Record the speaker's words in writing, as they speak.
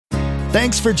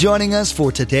Thanks for joining us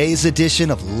for today's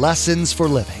edition of Lessons for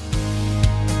Living.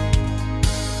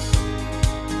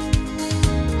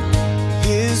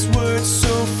 His word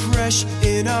so fresh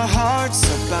in our hearts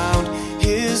abound.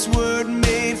 His word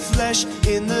made flesh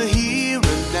in the here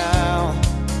and now.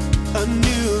 A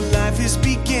new life is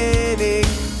beginning.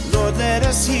 Lord, let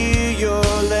us hear your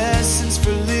lessons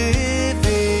for living.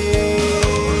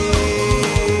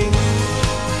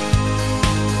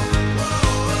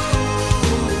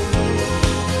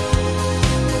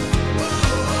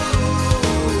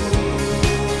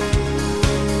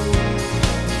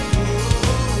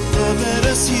 Lord, let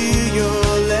us hear your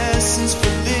lessons for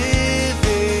living.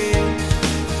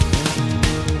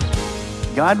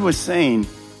 God was saying,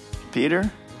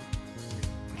 Peter,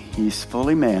 he's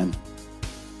fully man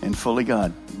and fully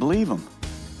God. Believe him.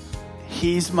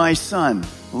 He's my son.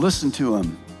 Listen to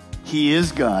him. He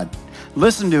is God.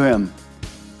 Listen to him.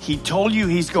 He told you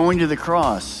he's going to the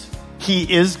cross.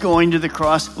 He is going to the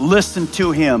cross. Listen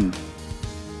to him.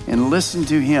 And listen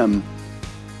to him.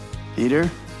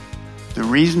 Peter, the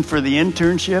reason for the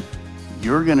internship,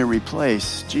 you're going to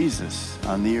replace Jesus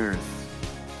on the earth.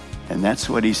 And that's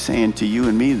what he's saying to you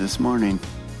and me this morning.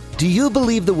 Do you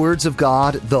believe the words of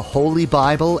God, the Holy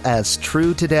Bible, as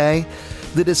true today?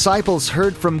 The disciples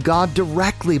heard from God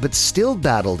directly but still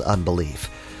battled unbelief.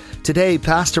 Today,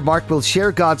 Pastor Mark will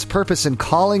share God's purpose and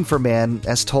calling for man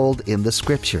as told in the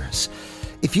Scriptures.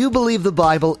 If you believe the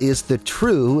Bible is the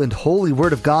true and holy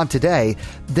Word of God today,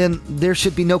 then there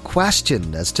should be no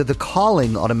question as to the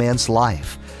calling on a man's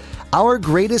life. Our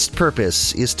greatest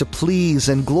purpose is to please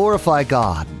and glorify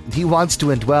God. He wants to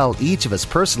indwell each of us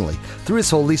personally through His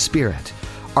Holy Spirit.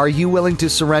 Are you willing to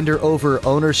surrender over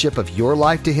ownership of your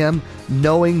life to Him,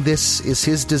 knowing this is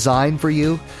His design for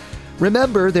you?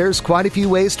 Remember, there's quite a few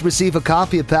ways to receive a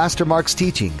copy of Pastor Mark's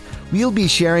teaching. We'll be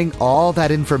sharing all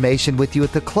that information with you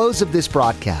at the close of this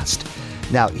broadcast.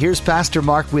 Now, here's Pastor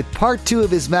Mark with part 2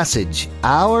 of his message,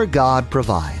 Our God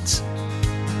Provides.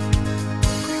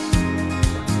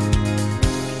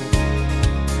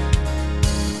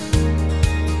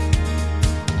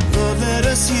 Let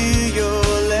us hear your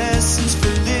lessons for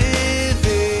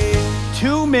living.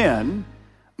 Two men,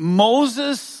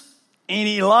 Moses and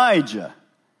Elijah,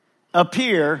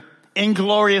 appear in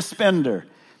glorious splendor,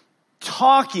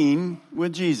 talking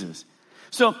with Jesus.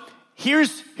 So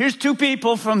here's two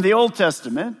people from the Old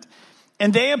Testament,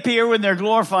 and they appear with their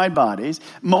glorified bodies.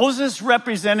 Moses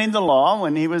representing the law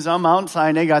when he was on Mount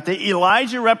Sinai, got the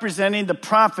Elijah representing the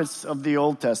prophets of the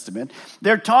Old Testament.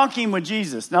 They're talking with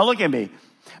Jesus. Now look at me.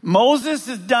 Moses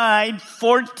has died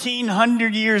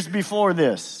 1,400 years before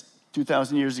this,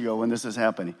 2,000 years ago when this is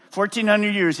happening.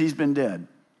 1,400 years he's been dead.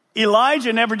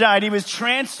 Elijah never died. He was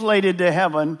translated to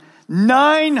heaven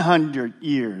 900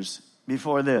 years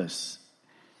before this.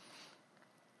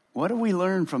 What do we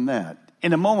learn from that?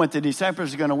 In a moment, the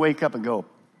disciples are going to wake up and go,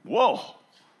 whoa,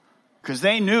 because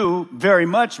they knew very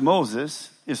much Moses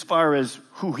as far as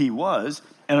who he was.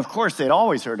 And of course, they'd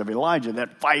always heard of Elijah,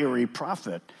 that fiery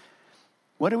prophet.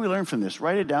 What do we learn from this?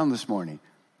 Write it down this morning.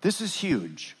 This is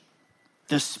huge.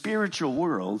 The spiritual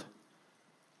world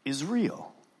is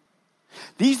real.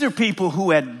 These are people who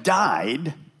had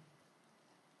died,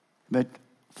 but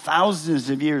thousands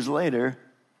of years later,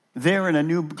 they're in a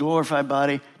new glorified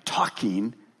body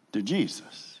talking to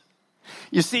Jesus.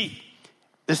 You see,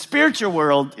 the spiritual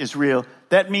world is real.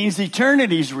 That means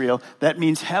eternity is real. That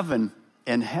means heaven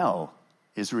and hell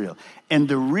is real. And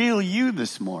the real you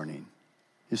this morning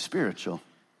is spiritual.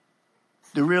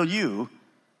 The real you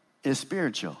is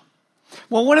spiritual.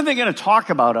 Well, what are they going to talk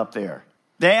about up there?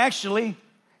 They actually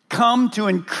come to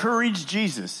encourage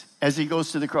Jesus as he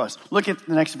goes to the cross. Look at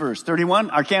the next verse,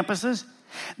 31, our campuses.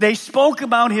 They spoke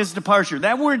about his departure.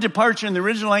 That word departure in the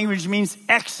original language means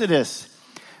exodus,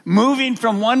 moving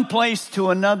from one place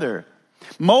to another.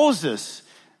 Moses,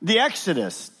 the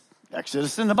Exodus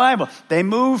in the Bible. They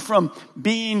moved from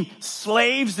being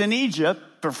slaves in Egypt.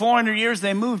 For 400 years,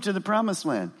 they moved to the promised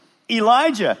land.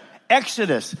 Elijah,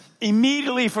 Exodus,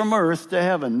 immediately from earth to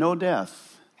heaven, no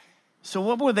death. So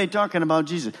what were they talking about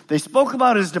Jesus? They spoke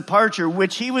about his departure,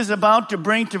 which he was about to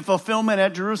bring to fulfillment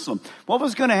at Jerusalem. What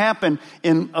was going to happen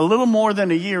in a little more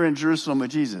than a year in Jerusalem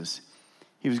with Jesus?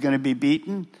 He was going to be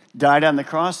beaten, died on the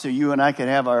cross so you and I could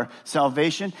have our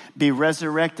salvation, be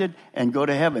resurrected, and go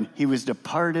to heaven. He was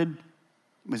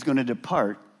going to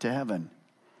depart to heaven.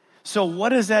 So what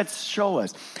does that show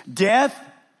us? Death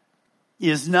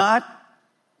is not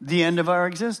the end of our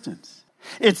existence.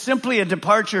 It's simply a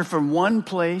departure from one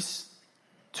place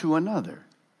to another.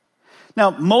 Now,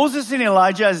 Moses and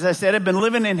Elijah, as I said, have been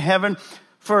living in heaven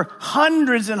for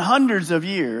hundreds and hundreds of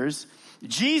years.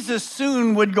 Jesus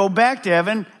soon would go back to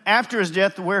heaven after his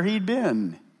death where he'd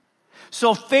been.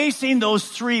 So facing those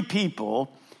three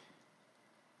people,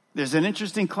 there's an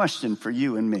interesting question for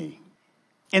you and me.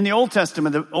 In the Old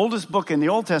Testament, the oldest book in the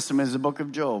Old Testament is the book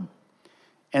of Job.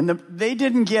 And they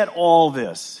didn't get all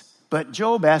this. But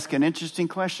Job asked an interesting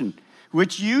question,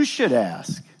 which you should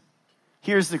ask.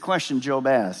 Here's the question Job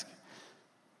asked.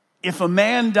 If a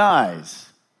man dies,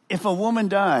 if a woman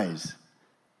dies,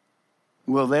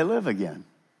 will they live again?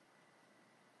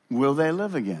 Will they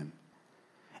live again?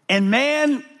 And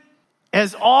man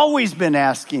has always been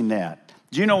asking that.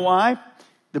 Do you know why?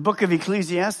 The book of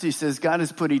Ecclesiastes says God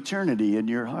has put eternity in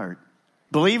your heart.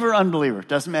 Believer, unbeliever,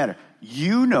 doesn't matter.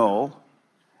 You know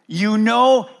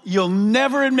you'll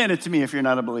never admit it to me if you're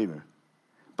not a believer.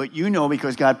 But you know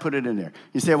because God put it in there.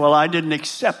 You say, well, I didn't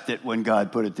accept it when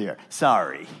God put it there.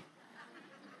 Sorry.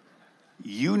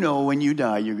 You know when you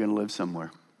die, you're going to live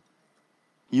somewhere.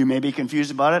 You may be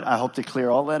confused about it. I hope to clear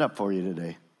all that up for you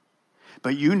today.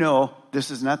 But you know this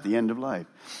is not the end of life.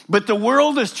 But the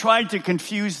world has tried to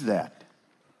confuse that.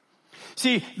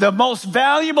 See, the most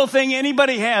valuable thing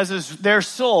anybody has is their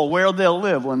soul, where they'll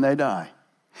live when they die.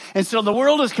 And so the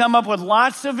world has come up with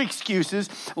lots of excuses,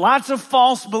 lots of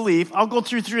false belief. I'll go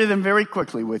through three of them very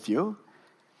quickly with you.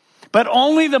 But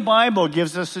only the Bible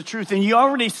gives us the truth. And you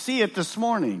already see it this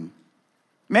morning.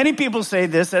 Many people say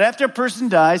this, that after a person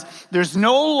dies, there's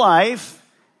no life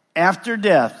after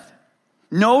death,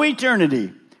 no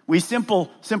eternity. We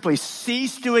simply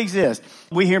cease to exist.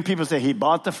 We hear people say, he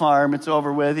bought the farm, it's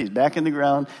over with, he's back in the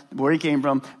ground, where he came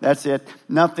from, that's it.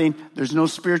 Nothing, there's no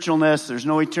spiritualness, there's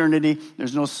no eternity,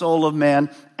 there's no soul of man,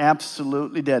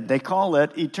 absolutely dead. They call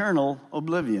it eternal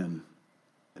oblivion.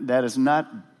 That is not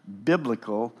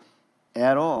biblical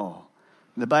at all.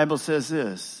 The Bible says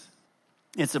this,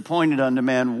 it's appointed unto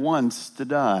man once to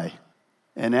die,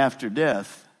 and after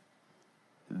death,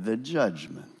 the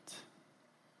judgment.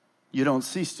 You don't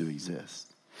cease to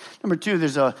exist. Number two,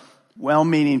 there's a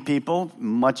well-meaning people.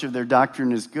 Much of their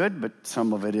doctrine is good, but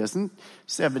some of it isn't.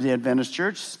 Seventh-day Adventist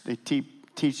Church, they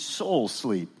teach soul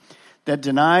sleep that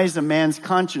denies a man's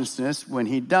consciousness when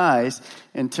he dies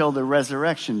until the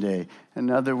resurrection day. In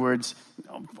other words,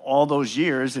 all those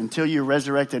years until you're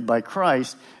resurrected by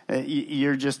Christ,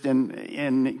 you're just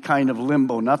in kind of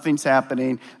limbo. Nothing's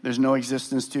happening. There's no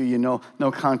existence to you,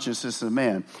 no consciousness of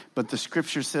man. But the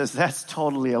scripture says that's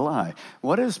totally a lie.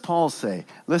 What does Paul say?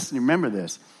 Listen, remember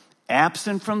this.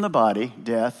 Absent from the body,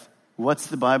 death, what's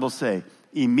the Bible say?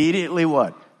 Immediately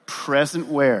what? Present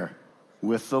where?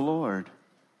 With the Lord.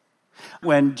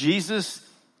 When Jesus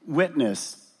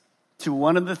witnessed to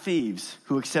one of the thieves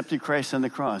who accepted Christ on the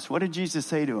cross, what did Jesus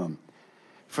say to him?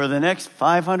 For the next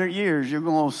 500 years, you're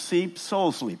going to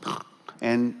soul sleep.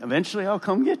 And eventually I'll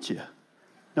come get you.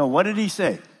 No, what did he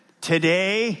say?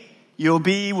 Today you'll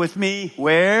be with me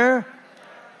where?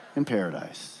 In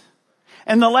paradise.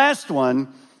 And the last one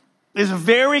is a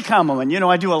very common one. You know,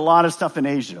 I do a lot of stuff in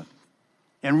Asia.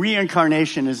 And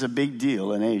reincarnation is a big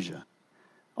deal in Asia.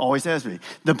 Always has been.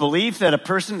 The belief that a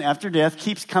person after death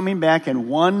keeps coming back in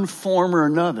one form or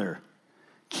another.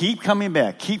 Keep coming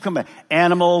back.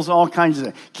 Animals, all kinds of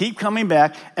things. Keep coming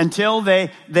back until they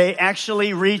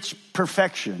actually reach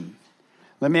perfection.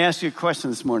 Let me ask you a question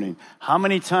this morning. How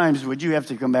many times would you have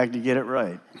to come back to get it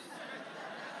right?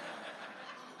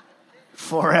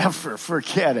 Forever.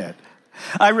 Forget it.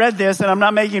 I read this, and I'm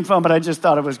not making fun, but I just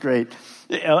thought it was great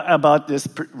about this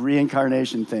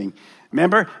reincarnation thing.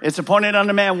 Remember, it's appointed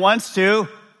unto man once to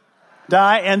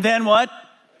die, and then what?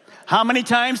 How many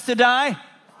times to die?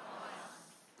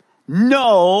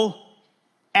 No,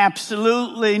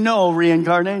 absolutely no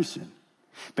reincarnation.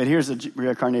 But here's a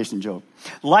reincarnation joke.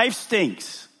 Life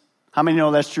stinks. How many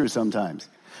know that's true sometimes?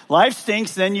 Life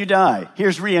stinks, then you die.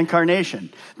 Here's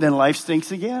reincarnation. Then life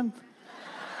stinks again.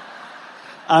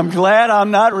 I'm glad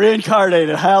I'm not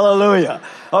reincarnated. Hallelujah.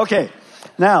 Okay,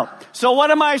 now, so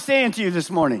what am I saying to you this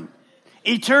morning?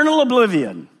 Eternal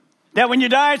oblivion. That when you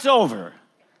die, it's over.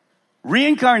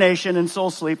 Reincarnation and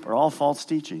soul sleep are all false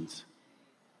teachings.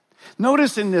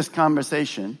 Notice in this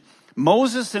conversation,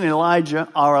 Moses and Elijah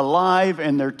are alive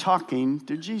and they're talking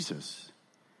to Jesus.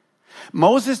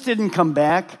 Moses didn't come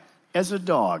back as a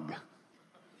dog.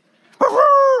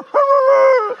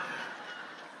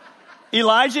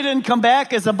 Elijah didn't come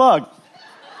back as a bug.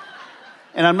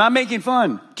 And I'm not making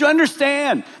fun. Do you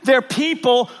understand? They're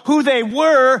people who they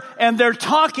were, and they're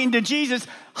talking to Jesus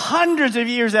hundreds of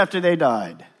years after they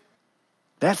died.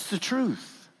 That's the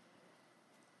truth.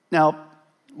 Now,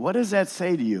 what does that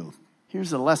say to you?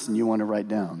 Here's a lesson you want to write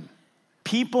down.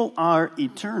 People are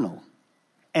eternal,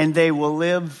 and they will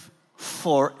live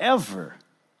forever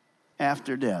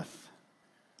after death.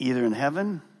 either in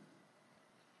heaven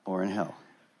or in hell.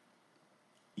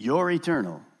 You're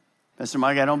eternal. Mr.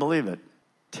 Mike, I don't believe it.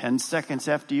 10 seconds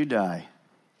after you die,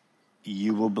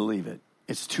 you will believe it.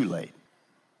 It's too late.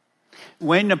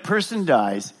 When a person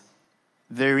dies,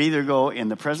 they either go in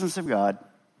the presence of God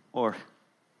or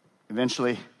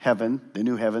eventually heaven, the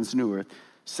new heavens, new earth,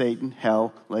 Satan,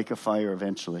 hell, lake of fire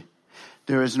eventually.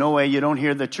 There is no way, you don't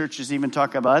hear the churches even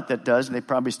talk about it. That does. They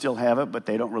probably still have it, but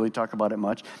they don't really talk about it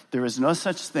much. There is no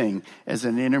such thing as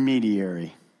an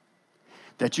intermediary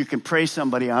that you can pray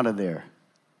somebody out of there.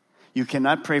 You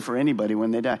cannot pray for anybody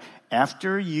when they die.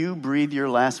 After you breathe your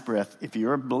last breath, if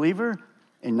you're a believer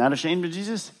and not ashamed of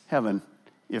Jesus, heaven.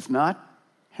 If not,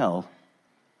 hell.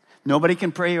 Nobody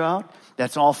can pray you out.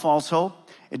 That's all false hope.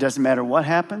 It doesn't matter what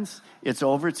happens. It's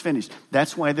over. It's finished.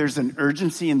 That's why there's an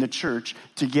urgency in the church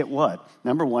to get what?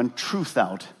 Number one, truth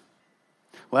out.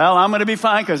 Well, I'm going to be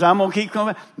fine because I'm going to keep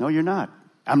coming. No, you're not.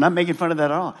 I'm not making fun of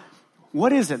that at all.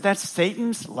 What is it? That's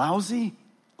Satan's lousy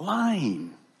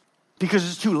lying because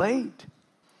it's too late.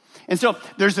 And so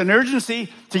there's an urgency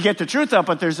to get the truth out,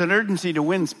 but there's an urgency to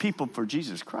win people for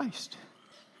Jesus Christ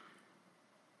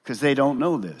because they don't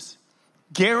know this.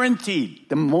 Guaranteed,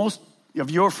 the most of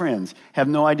your friends have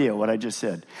no idea what I just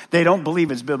said. They don't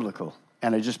believe it's biblical,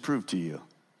 and I just proved to you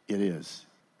it is.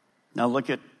 Now look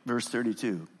at verse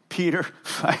 32. Peter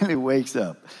finally wakes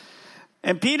up.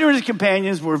 And Peter and his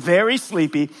companions were very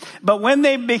sleepy, but when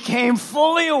they became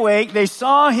fully awake, they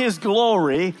saw his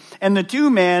glory and the two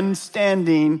men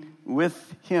standing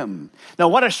with him. Now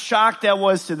what a shock that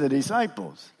was to the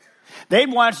disciples.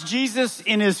 They'd watched Jesus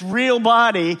in his real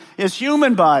body, his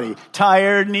human body,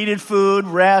 tired, needed food,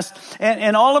 rest.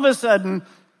 And all of a sudden,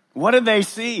 what did they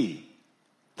see?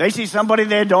 They see somebody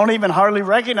they don't even hardly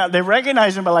recognize. They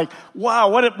recognize him, but like, wow,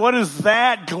 what is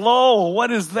that glow? What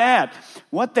is that?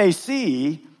 What they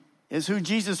see is who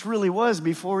Jesus really was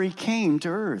before he came to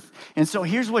earth. And so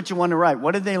here's what you want to write.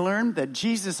 What did they learn? That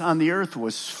Jesus on the earth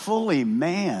was fully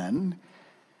man,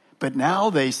 but now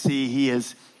they see he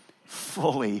is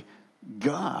fully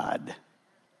God.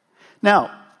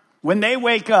 Now, when they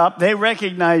wake up, they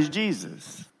recognize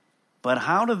Jesus. But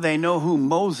how do they know who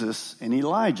Moses and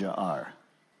Elijah are?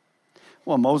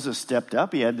 Well, Moses stepped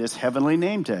up. He had this heavenly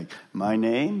name tag. My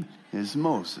name is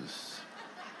Moses.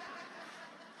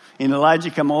 And Elijah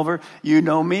come over. You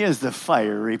know me as the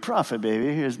fiery prophet,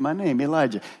 baby. Here's my name,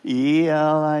 Elijah. E-L-I-J-H.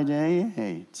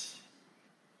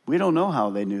 We don't know how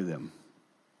they knew them.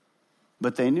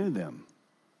 But they knew them.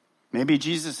 Maybe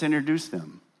Jesus introduced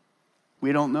them.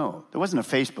 We don't know. There wasn't a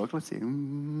Facebook. Let's see.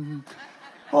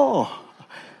 Oh,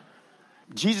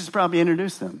 Jesus probably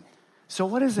introduced them. So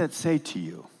what does that say to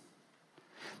you?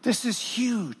 This is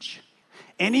huge.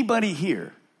 Anybody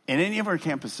here in any of our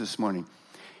campuses this morning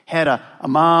had a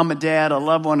mom, a dad, a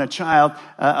loved one, a child,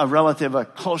 a relative, a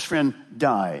close friend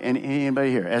die?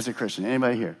 Anybody here as a Christian?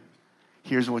 Anybody here?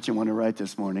 Here's what you want to write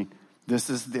this morning.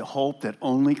 This is the hope that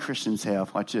only Christians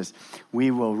have. Watch this. We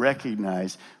will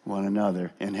recognize one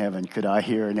another in heaven. Could I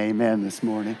hear an amen this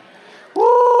morning?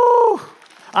 Woo!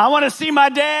 I want to see my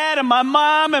dad and my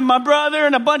mom and my brother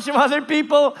and a bunch of other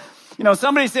people. You know,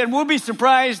 somebody said, we'll be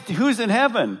surprised who's in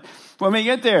heaven when we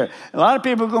get there. A lot of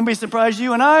people are going to be surprised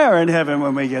you and I are in heaven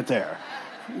when we get there.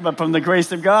 But from the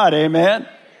grace of God, amen?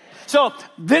 So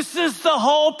this is the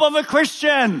hope of a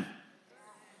Christian.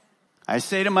 I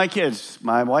say to my kids,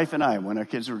 my wife and I, when our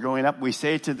kids were growing up, we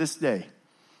say to this day,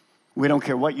 we don't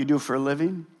care what you do for a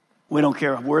living. We don't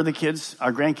care where the kids,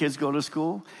 our grandkids go to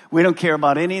school. We don't care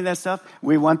about any of that stuff.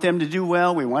 We want them to do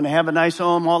well. We want to have a nice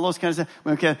home, all those kinds of stuff.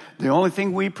 We don't care. The only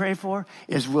thing we pray for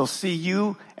is we'll see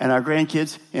you and our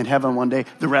grandkids in heaven one day.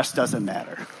 The rest doesn't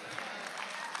matter.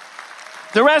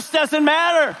 The rest doesn't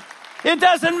matter. It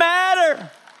doesn't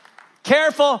matter.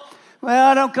 Careful.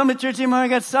 Well, I don't come to church anymore. I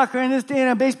got soccer in this day and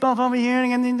a baseball over here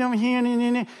and over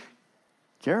here.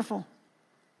 Careful.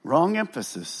 Wrong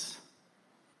emphasis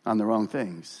on the wrong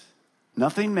things.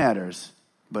 Nothing matters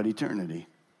but eternity.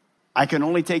 I can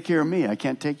only take care of me. I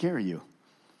can't take care of you.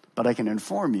 But I can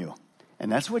inform you.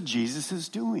 And that's what Jesus is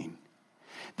doing.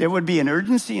 There would be an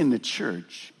urgency in the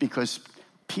church because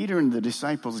Peter and the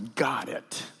disciples got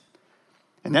it.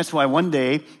 And that's why one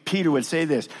day Peter would say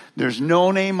this, there's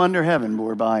no name under heaven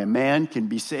whereby a man can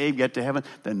be saved, get to heaven,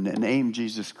 than the name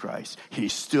Jesus Christ. He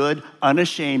stood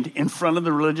unashamed in front of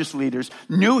the religious leaders,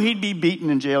 knew he'd be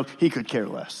beaten and jailed. He could care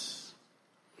less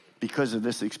because of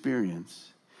this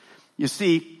experience. You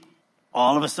see,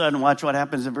 all of a sudden, watch what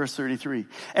happens in verse 33.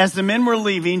 As the men were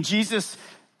leaving, Jesus,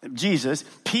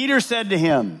 Peter said to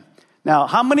him, now,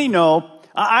 how many know,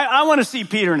 I want to see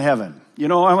Peter in heaven. You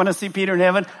know, I want to see Peter in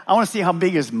heaven. I want to see how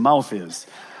big his mouth is.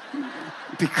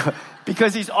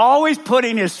 Because he's always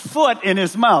putting his foot in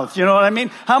his mouth. You know what I mean?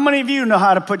 How many of you know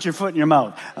how to put your foot in your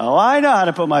mouth? Oh, I know how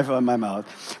to put my foot in my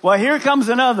mouth. Well, here comes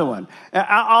another one.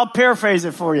 I'll paraphrase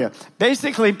it for you.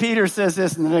 Basically, Peter says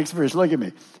this in the next verse. Look at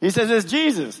me. He says this,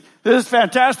 Jesus, this is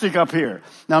fantastic up here.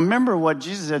 Now, remember what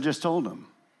Jesus had just told him.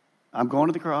 I'm going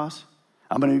to the cross.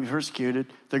 I'm going to be persecuted.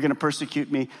 They're going to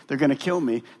persecute me. They're going to kill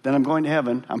me. Then I'm going to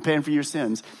heaven. I'm paying for your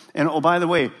sins. And oh, by the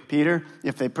way, Peter,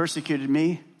 if they persecuted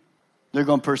me, they're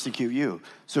going to persecute you.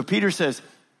 So Peter says,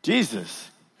 Jesus,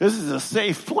 this is a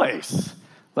safe place.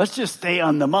 Let's just stay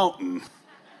on the mountain.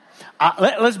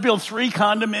 Let's build 3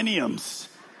 condominiums.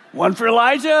 One for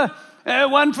Elijah,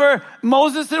 one for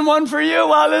Moses, and one for you.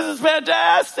 Wow, this is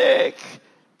fantastic.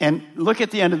 And look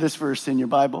at the end of this verse in your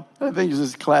Bible. I think this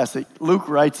is classic. Luke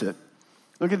writes it.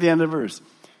 Look at the end of the verse.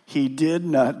 He did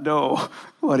not know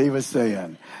what he was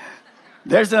saying.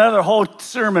 There's another whole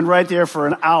sermon right there for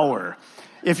an hour.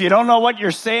 If you don't know what you're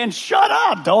saying, shut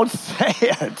up. Don't say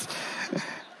it.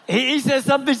 He says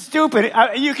something stupid.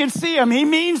 You can see him. He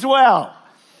means well.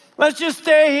 Let's just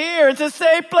stay here. It's a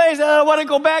safe place. I don't want to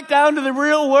go back down to the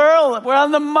real world. We're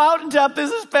on the mountaintop.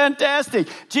 This is fantastic.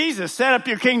 Jesus, set up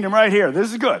your kingdom right here.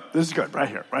 This is good. This is good. Right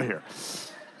here. Right here.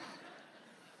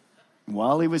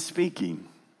 While he was speaking,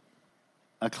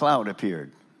 a cloud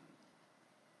appeared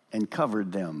and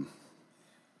covered them.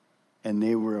 And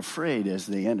they were afraid as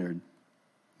they entered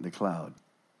the cloud.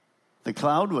 The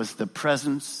cloud was the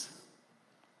presence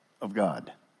of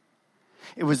God.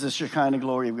 It was the Shekinah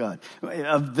glory of God,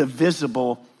 of the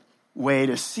visible way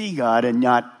to see God and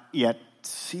not yet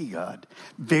see God.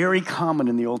 Very common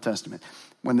in the Old Testament.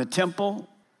 When the temple,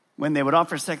 when they would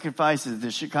offer sacrifices, the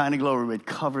Shekinah glory would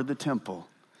cover the temple,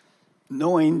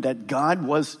 knowing that God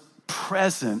was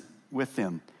present with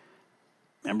them.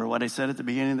 Remember what I said at the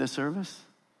beginning of the service?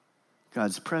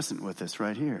 God's present with us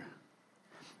right here.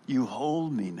 You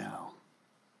hold me now.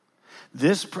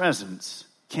 This presence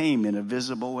came in a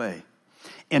visible way.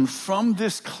 And from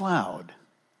this cloud,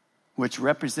 which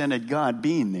represented God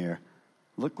being there,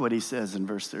 look what he says in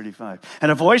verse 35.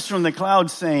 And a voice from the cloud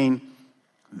saying,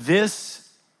 this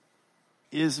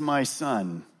is my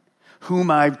son,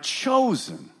 whom I've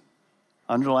chosen.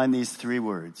 Underline these 3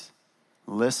 words.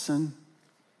 Listen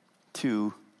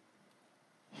to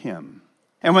him.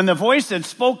 And when the voice had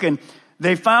spoken,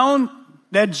 they found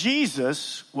that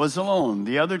Jesus was alone.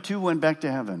 The other 2 went back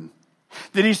to heaven.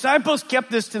 The disciples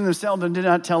kept this to themselves and did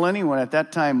not tell anyone at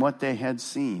that time what they had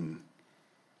seen.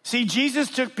 See, Jesus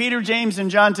took Peter, James,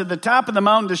 and John to the top of the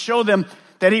mountain to show them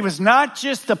that he was not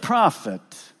just the prophet,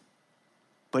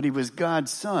 but he was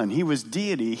God's son. He was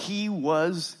deity. He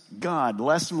was God.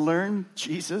 Lesson learned,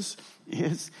 Jesus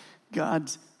is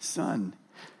God's son.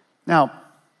 Now,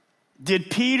 did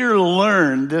Peter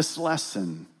learn this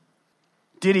lesson?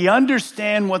 Did he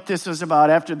understand what this was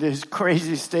about after this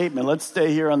crazy statement? Let's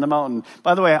stay here on the mountain.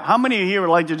 By the way, how many of you here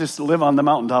would like to just live on the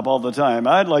mountaintop all the time?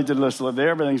 I'd like to just live there.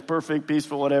 Everything's perfect,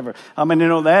 peaceful, whatever. How many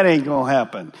know that ain't going to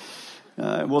happen?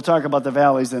 We'll talk about the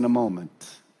valleys in a moment.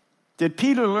 Did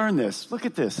Peter learn this? Look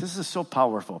at this. This is so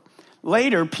powerful.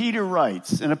 Later, Peter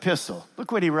writes an epistle.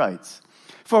 Look what he writes.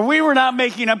 For we were not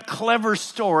making up clever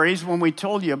stories when we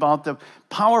told you about the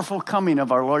powerful coming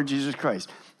of our Lord Jesus Christ.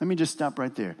 Let me just stop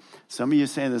right there. Some of you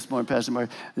saying this morning, Pastor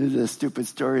Mark, this is a stupid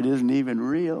story. It isn't even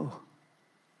real.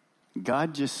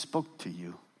 God just spoke to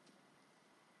you.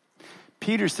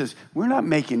 Peter says, we're not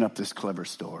making up this clever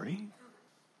story.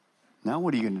 Now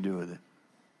what are you going to do with it?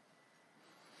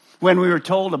 When we were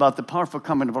told about the powerful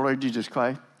coming of our Lord Jesus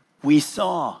Christ, we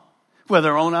saw with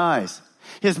our own eyes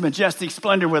his majestic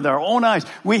splendor with our own eyes.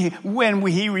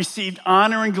 He received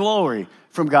honor and glory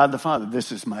from God the Father.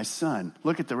 This is my son.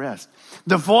 Look at the rest.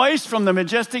 The voice from the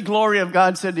majestic glory of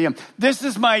God said to him, this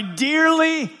is my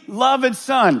dearly loved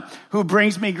son who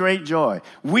brings me great joy.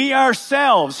 We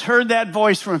ourselves heard that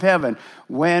voice from heaven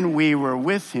when we were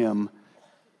with him.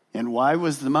 And why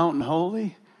was the mountain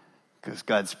holy? Because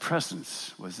God's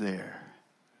presence was there.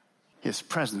 His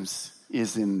presence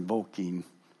is invoking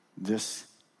this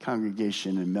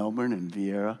congregation in Melbourne and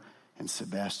Vieira and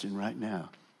Sebastian right now.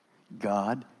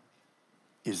 God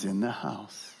is in the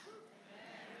house.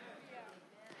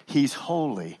 He's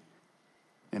holy,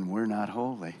 and we're not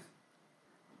holy.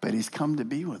 But he's come to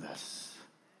be with us.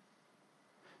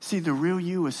 See, the real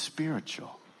you is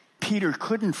spiritual. Peter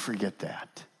couldn't forget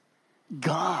that.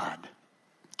 God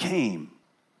came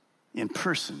in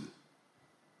person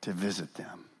to visit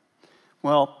them.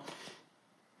 Well,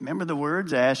 remember the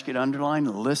words I asked you to underline?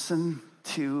 Listen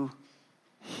to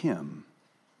him.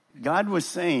 God was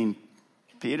saying,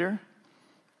 Peter,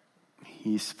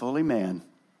 he's fully man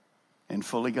and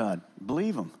fully God.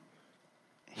 Believe him.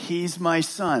 He's my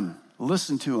son.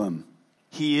 Listen to him.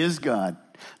 He is God.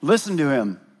 Listen to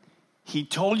him. He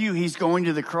told you he's going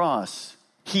to the cross.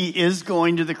 He is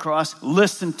going to the cross.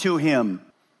 Listen to him.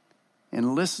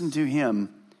 And listen to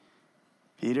him.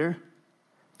 Peter,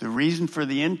 the reason for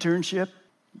the internship,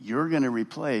 you're going to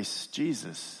replace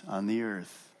Jesus on the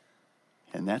earth.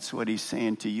 And that's what he's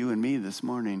saying to you and me this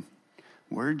morning.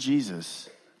 We're Jesus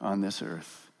on this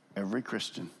earth. Every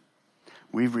Christian.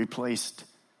 We've replaced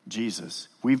Jesus.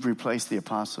 We've replaced the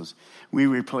apostles. We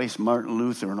replaced Martin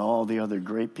Luther and all the other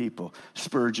great people,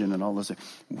 Spurgeon and all those.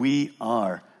 We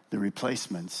are the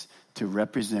replacements to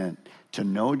represent, to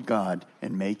know God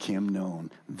and make him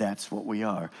known. That's what we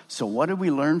are. So what do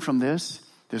we learn from this?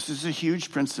 This is a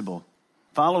huge principle.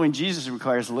 Following Jesus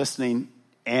requires listening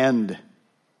and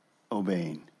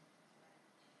obeying.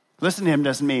 Listen to him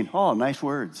doesn't mean, oh, nice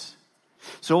words.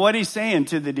 So what he's saying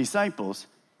to the disciples,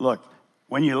 look,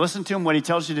 when you listen to him, what he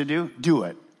tells you to do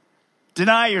it.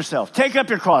 Deny yourself. Take up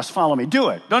your cross. Follow me. Do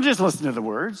it. Don't just listen to the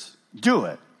words. Do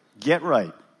it. Get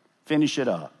right. Finish it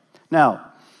up.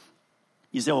 Now,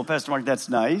 you say, well, Pastor Mark, that's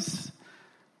nice.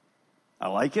 I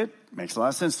like it. Makes a lot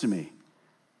of sense to me.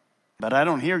 But I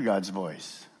don't hear God's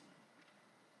voice.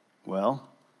 Well,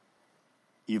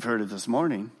 you've heard it this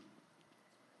morning.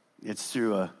 It's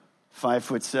through a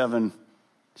 5'7",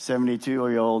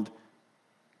 72-year-old,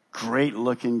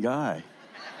 great-looking guy.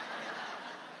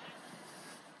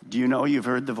 Do you know you've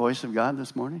heard the voice of God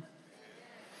this morning?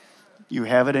 You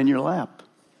have it in your lap.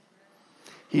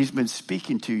 He's been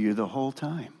speaking to you the whole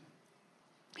time.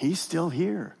 He's still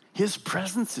here. His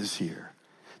presence is here.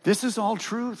 This is all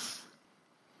truth.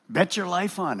 Bet your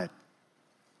life on it.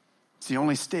 It's the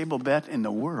only stable bet in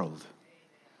the world.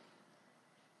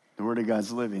 The Word of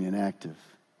God's living and active.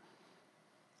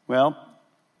 Well,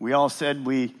 we all said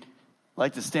we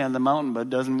like to stand on the mountain, but it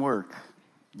doesn't work.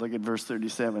 Look at verse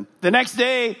 37. The next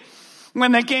day,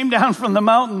 when they came down from the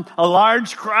mountain, a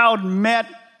large crowd met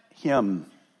him.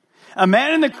 A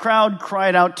man in the crowd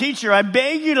cried out, "Teacher, I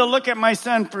beg you to look at my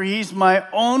son, for he's my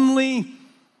only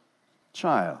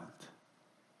child."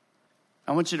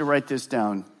 I want you to write this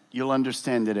down. You'll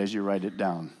understand it as you write it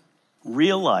down.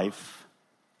 Real life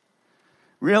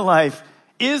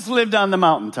is lived on the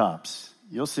mountaintops.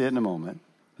 You'll see it in a moment.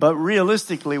 But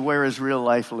realistically, where is real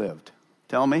life lived?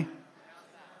 Tell me.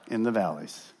 In the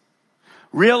valleys.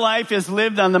 Real life is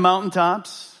lived on the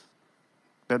mountaintops,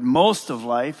 but most of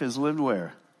life is lived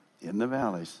where? In the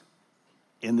valleys.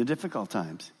 In the difficult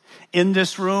times. In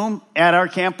this room, at our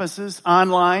campuses,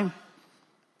 online.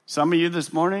 Some of you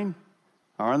this morning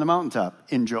are on the mountaintop.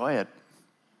 Enjoy it.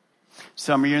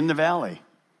 Some of you in the valley.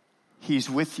 He's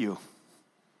with you.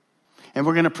 And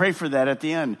we're going to pray for that at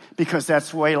the end, because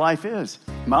that's the way life is.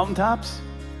 Mountaintops,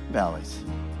 valleys.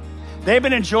 They've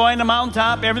been enjoying the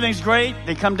mountaintop. Everything's great.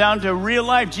 They come down to real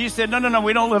life. Jesus said, no,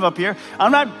 we don't live up here.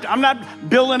 I'm not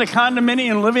building a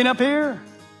condominium and living up here.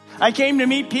 I came to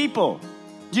meet people.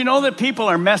 Do you know that people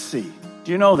are messy?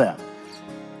 Do you know that?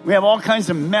 We have all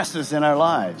kinds of messes in our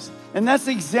lives. And that's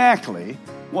exactly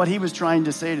what he was trying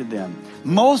to say to them.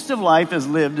 Most of life is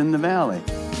lived in the valley.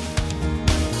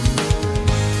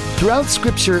 Throughout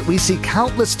Scripture, we see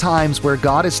countless times where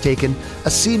God has taken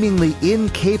a seemingly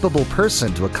incapable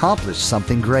person to accomplish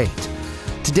something great.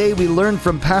 Today, we learn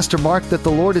from Pastor Mark that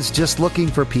the Lord is just looking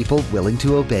for people willing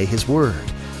to obey His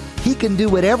Word. He can do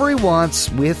whatever He wants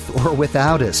with or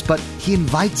without us, but He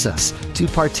invites us to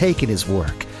partake in His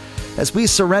work. As we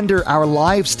surrender our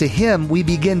lives to Him, we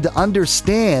begin to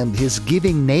understand His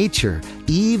giving nature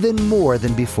even more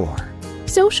than before.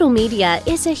 Social media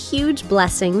is a huge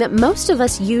blessing that most of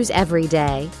us use every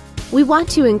day. We want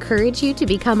to encourage you to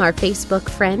become our Facebook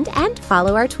friend and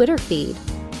follow our Twitter feed.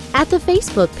 At the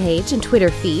Facebook page and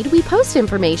Twitter feed, we post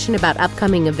information about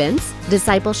upcoming events,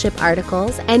 discipleship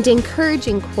articles, and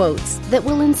encouraging quotes that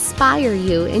will inspire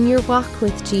you in your walk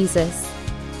with Jesus.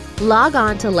 Log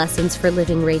on to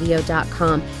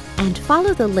lessonsforlivingradio.com and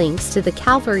follow the links to the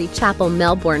Calvary Chapel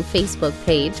Melbourne Facebook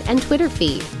page and Twitter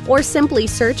feed, or simply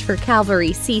search for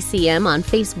Calvary CCM on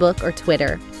Facebook or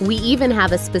Twitter. We even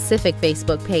have a specific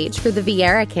Facebook page for the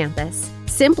Viera campus.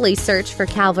 Simply search for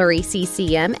Calvary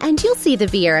CCM and you'll see the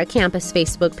Viera campus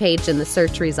Facebook page in the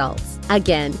search results.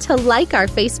 Again, to like our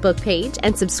Facebook page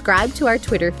and subscribe to our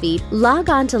Twitter feed, log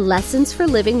on to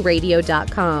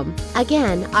lessonsforlivingradio.com.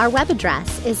 Again, our web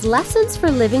address is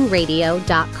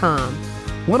lessonsforlivingradio.com.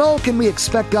 What all can we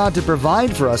expect God to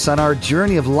provide for us on our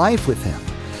journey of life with Him?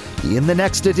 In the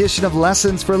next edition of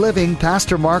Lessons for Living,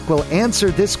 Pastor Mark will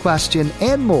answer this question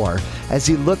and more as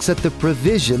he looks at the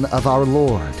provision of our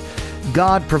Lord.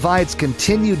 God provides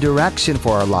continued direction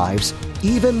for our lives.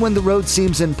 Even when the road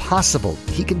seems impossible,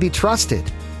 He can be trusted.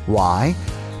 Why?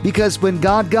 Because when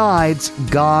God guides,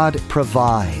 God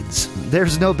provides.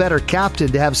 There's no better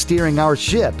captain to have steering our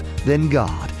ship than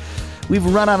God. We've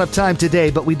run out of time today,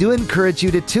 but we do encourage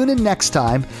you to tune in next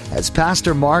time as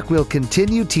Pastor Mark will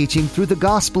continue teaching through the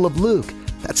Gospel of Luke.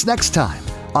 That's next time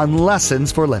on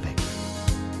Lessons for Living.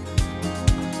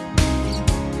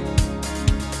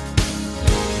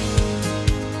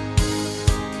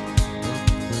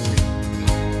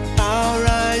 Our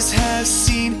eyes have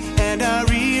seen and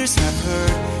our ears have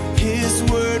heard His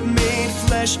word made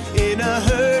flesh in a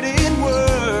hurting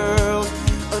world.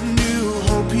 A new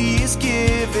hope He is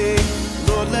giving.